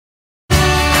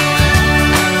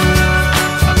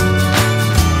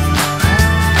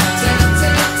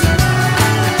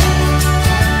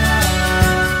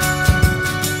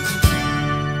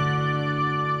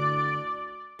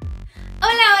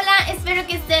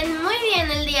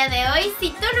Y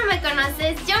si tú no me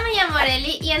conoces, yo me llamo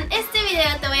Areli y en este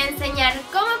video te voy a enseñar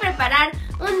cómo preparar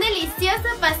un delicioso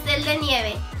pastel de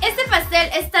nieve. Este pastel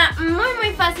está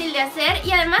muy fácil de hacer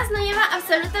y además no lleva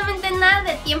absolutamente nada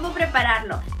de tiempo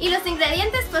prepararlo. Y los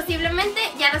ingredientes posiblemente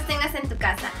ya los tengas en tu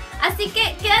casa. Así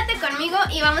que quédate conmigo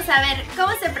y vamos a ver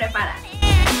cómo se prepara.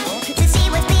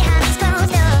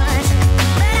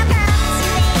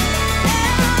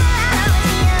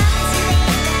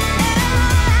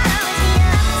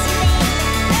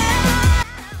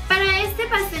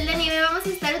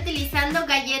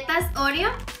 Galletas Oreo.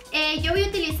 Yo voy a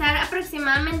utilizar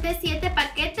aproximadamente 7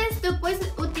 paquetes. Tú puedes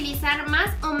utilizar más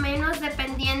o menos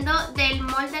dependiendo del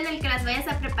molde en el que las vayas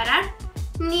a preparar.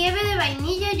 Nieve de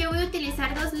vainilla, yo voy a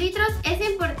utilizar 2 litros. Es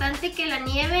importante que la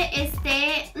nieve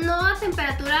esté no a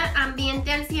temperatura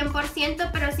ambiente al 100%,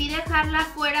 pero sí dejarla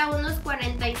fuera unos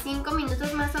 45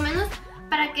 minutos más o menos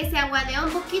para que se aguadee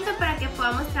un poquito para que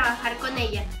podamos trabajar con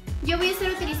ella. Yo voy a estar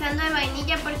utilizando de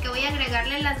vainilla porque voy a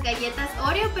agregarle las galletas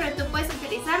Oreo, pero tú puedes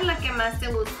utilizar la que más te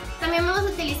guste. También vamos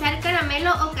a utilizar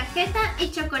caramelo o cajeta y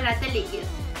chocolate líquido.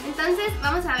 Entonces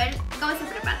vamos a ver cómo se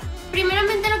prepara.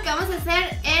 Primeramente lo que vamos a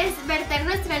hacer es verter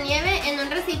nuestra nieve en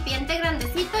un recipiente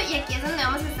grandecito y aquí es donde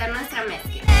vamos a hacer nuestra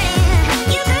mezcla.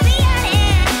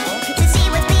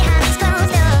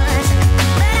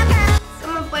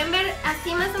 Como pueden ver,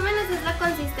 así más o menos es la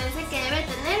consistencia que debe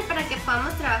tener para que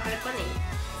podamos trabajar con ella.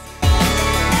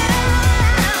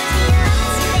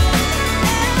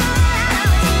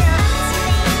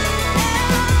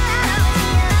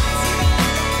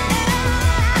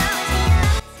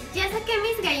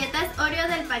 Oreo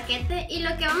del paquete y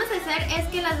lo que vamos a hacer es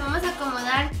que las vamos a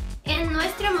acomodar en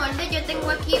nuestro molde. Yo tengo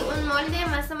aquí un molde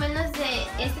más o menos de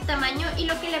este tamaño y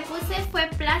lo que le puse fue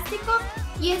plástico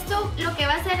y esto lo que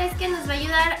va a hacer es que nos va a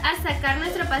ayudar a sacar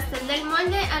nuestro pastel del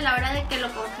molde a la hora de que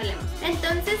lo congelemos.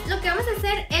 Entonces lo que vamos a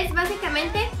hacer es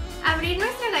básicamente abrir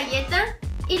nuestra galleta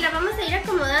y la vamos a ir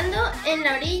acomodando en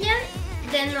la orilla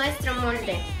de nuestro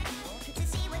molde.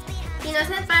 Si no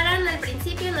se paran al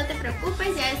principio, no te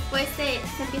preocupes, ya después se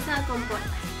empiezan a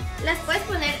comportar. Las puedes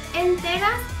poner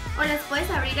enteras o las puedes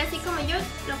abrir así como yo,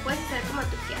 lo puedes hacer como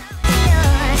tú quieras.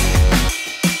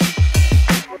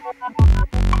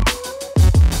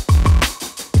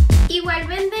 Igual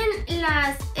venden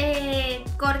las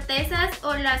cortezas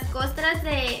o las costras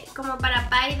de como para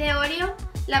pie de Oreo.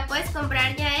 La puedes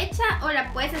comprar ya hecha o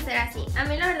la puedes hacer así. A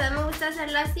mí la verdad me gusta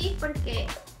hacerla así porque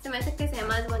se me hace que sea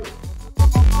más bonito.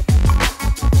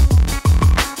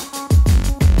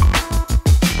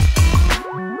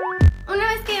 Una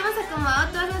vez que hemos acomodado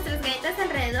todas nuestras galletas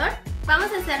alrededor, vamos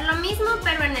a hacer lo mismo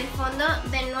pero en el fondo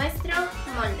de nuestro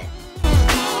molde.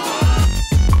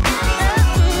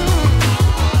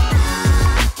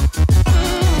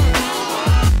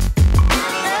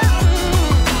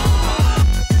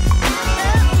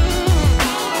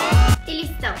 Y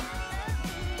listo.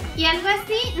 Y algo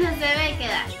así nos debe de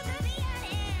quedar.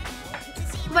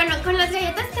 Bueno, con las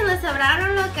galletas que nos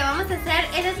sobraron lo que vamos a hacer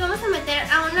es las vamos a meter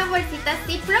a una bolsita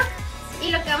Ziploc y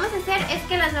lo que vamos a hacer es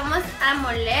que las vamos a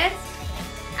moler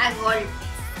a golpes.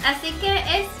 Así que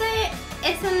este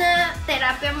es una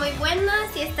terapia muy buena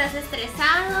si estás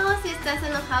estresado, si estás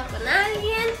enojado con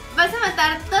alguien. Vas a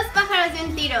matar 2 pájaros de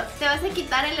un tiro. Te vas a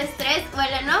quitar el estrés o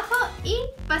el enojo y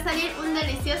va a salir un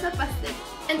delicioso pastel.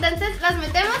 Entonces las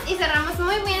metemos y cerramos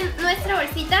muy bien nuestra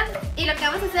bolsita y lo que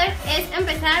vamos a hacer es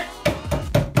empezar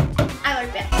a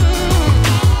golpear.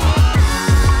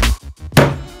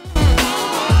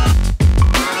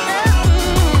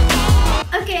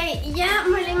 Ok, ya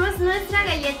molimos nuestra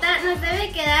galleta. Nos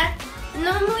debe quedar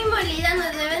no muy molida,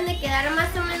 nos deben de quedar más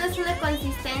o menos una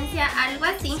consistencia, algo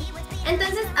así.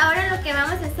 Entonces ahora lo que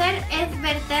vamos a hacer es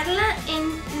verterla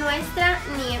en nuestra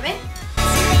nieve.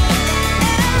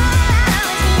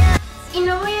 Y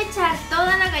no voy a echar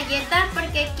toda la galleta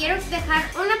porque quiero dejar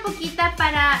una poquita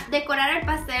para decorar el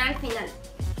pastel al final.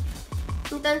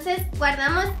 Entonces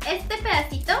guardamos este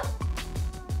pedacito.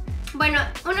 Bueno,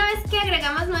 una vez que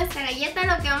agregamos nuestra galleta,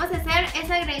 lo que vamos a hacer es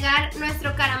agregar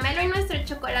nuestro caramelo y nuestro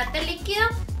chocolate líquido.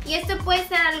 Y esto puede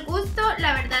ser al gusto,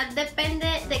 la verdad depende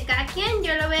de cada quien.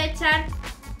 Yo lo voy a echar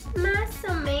más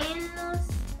o menos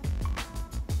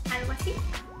algo así.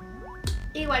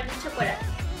 Igual de chocolate.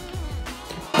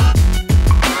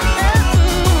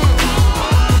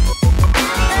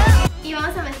 Y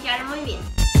vamos a mezclar muy bien.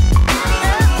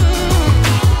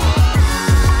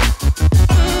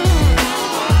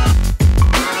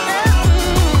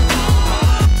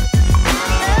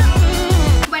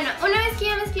 Bueno, una vez que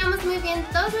ya mezclamos muy bien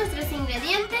todos nuestros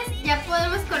ingredientes, ya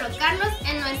podemos colocarlos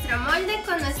en nuestro molde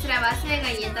con nuestra base de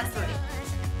galletas Oreo.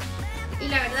 Y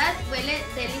la verdad huele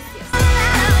delicioso.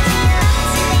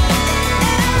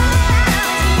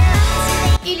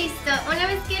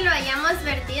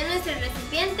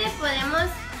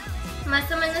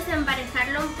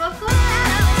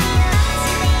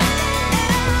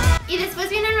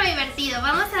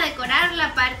 vamos a decorar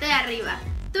la parte de arriba.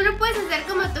 Tú lo puedes hacer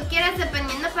como tú quieras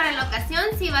dependiendo para la ocasión.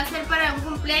 Si va a ser para un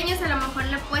cumpleaños, a lo mejor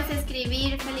le puedes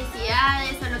escribir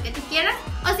felicidades o lo que tú quieras.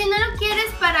 O si no lo quieres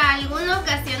para alguna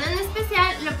ocasión en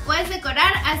especial, lo puedes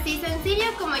decorar así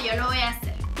sencillo como yo lo voy a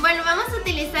hacer. Bueno, vamos a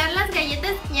utilizar las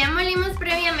galletas que ya molimos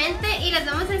previamente y las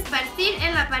vamos a esparcir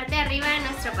en la parte de arriba de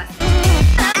nuestro pastel.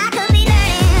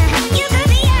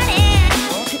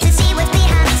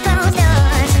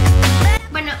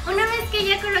 Bueno, una vez que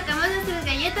ya colocamos nuestras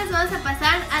galletas, vamos a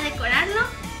pasar a decorarlo.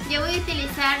 Yo voy a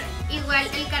utilizar igual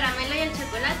el caramelo y el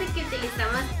chocolate que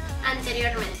utilizamos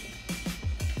anteriormente.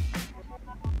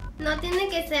 No tiene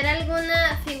que ser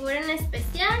alguna figura en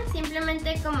especial,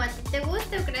 simplemente como a ti te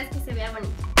guste o creas que se vea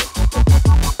bonito.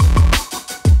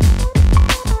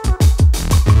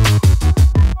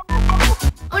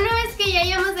 Una vez que ya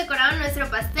hayamos decorado nuestro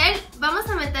pastel, vamos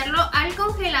a meterlo al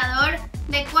congelador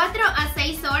de 4 a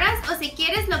 6 horas, o si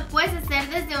quieres lo puedes hacer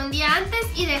desde un día antes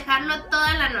y dejarlo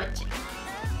toda la noche.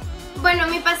 Bueno,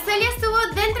 mi pastel ya estuvo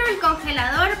dentro del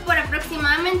congelador por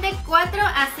aproximadamente 4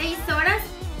 a 6 horas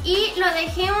y lo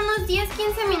dejé unos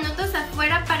 10-15 minutos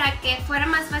afuera para que fuera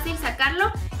más fácil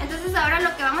sacarlo. Entonces ahora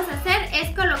lo que vamos a hacer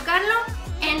es colocarlo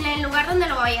en el lugar donde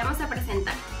lo vayamos a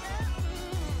presentar.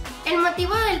 El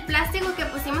motivo del plástico que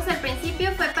pusimos al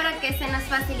principio fue para que se nos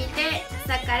facilite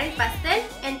sacar el pastel,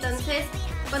 entonces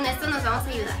con esto nos vamos a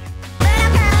ayudar.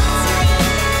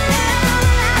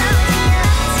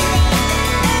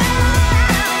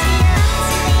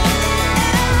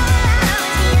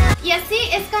 Y así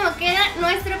es como queda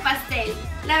nuestro pastel.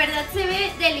 La verdad se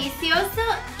ve delicioso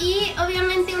y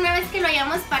obviamente una vez que lo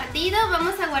hayamos partido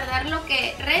vamos a guardar lo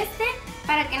que reste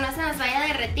para que no se nos vaya a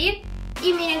derretir.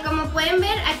 Y miren, como pueden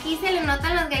ver, aquí se le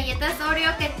notan las galletas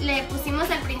Oreo que le pusimos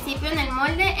al principio en el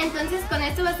molde. Entonces con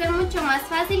esto va a ser mucho más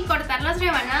fácil cortar las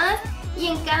rebanadas y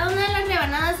en cada una de las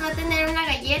rebanadas va a tener una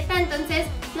galleta. Entonces,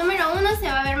 número 1,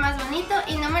 se va a ver más bonito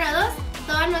y número 2,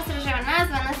 todas nuestras rebanadas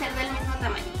van a ser del mismo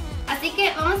tamaño. Así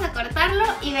que vamos a cortarlo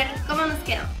y ver cómo nos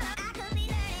quedó.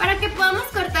 Para que podamos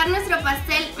cortar nuestro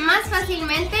pastel más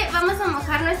fácilmente, vamos a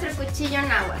mojar nuestro cuchillo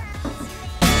en agua.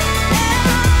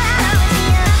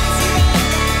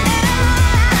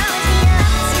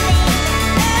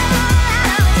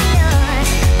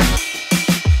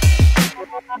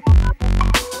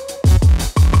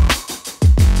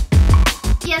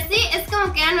 Y así es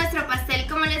como queda nuestro pastel.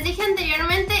 Como les dije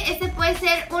anteriormente, este puede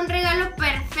ser un regalo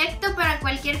perfecto para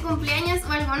cualquier cumpleaños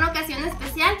o alguna ocasión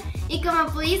especial. Y como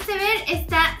pudiste ver,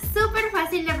 está súper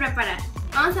fácil de preparar.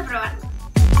 Vamos a probarlo.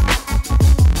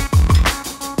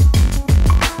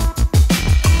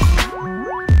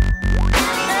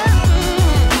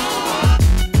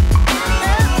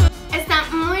 Está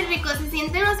muy rico, se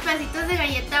sienten los pedacitos de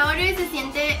galleta Oreo y se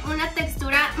siente una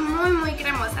textura muy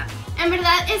cremosa. En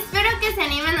verdad espero que se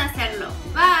animen a hacerlo.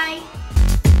 Bye.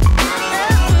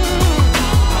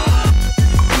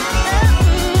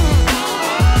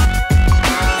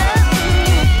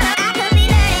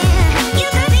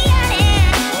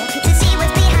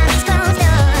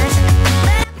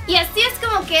 Y así es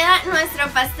como queda nuestro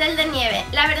pastel de nieve.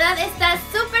 La verdad está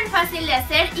súper fácil de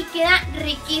hacer y queda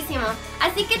riquísimo.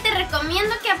 Así que te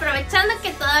recomiendo que aprovechando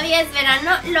que todavía es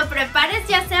verano, lo prepares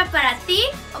ya sea para ti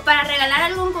o para regalar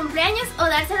algún cumpleaños o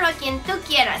dárselo a quien tú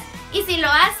quieras. Y si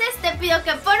lo haces, te pido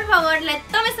que por favor le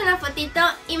tomes una fotito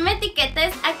y me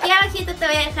etiquetes. Aquí abajito te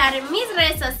voy a dejar mis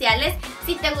redes sociales.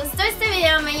 Si te gustó este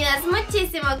video me ayudas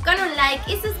muchísimo con un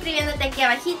like y suscribiéndote aquí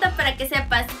abajito para que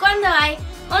sepas cuando hay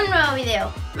un nuevo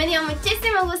video. Me dio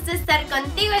muchísimo gusto estar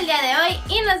contigo el día de hoy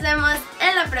y nos vemos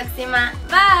en la próxima.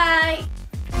 Bye.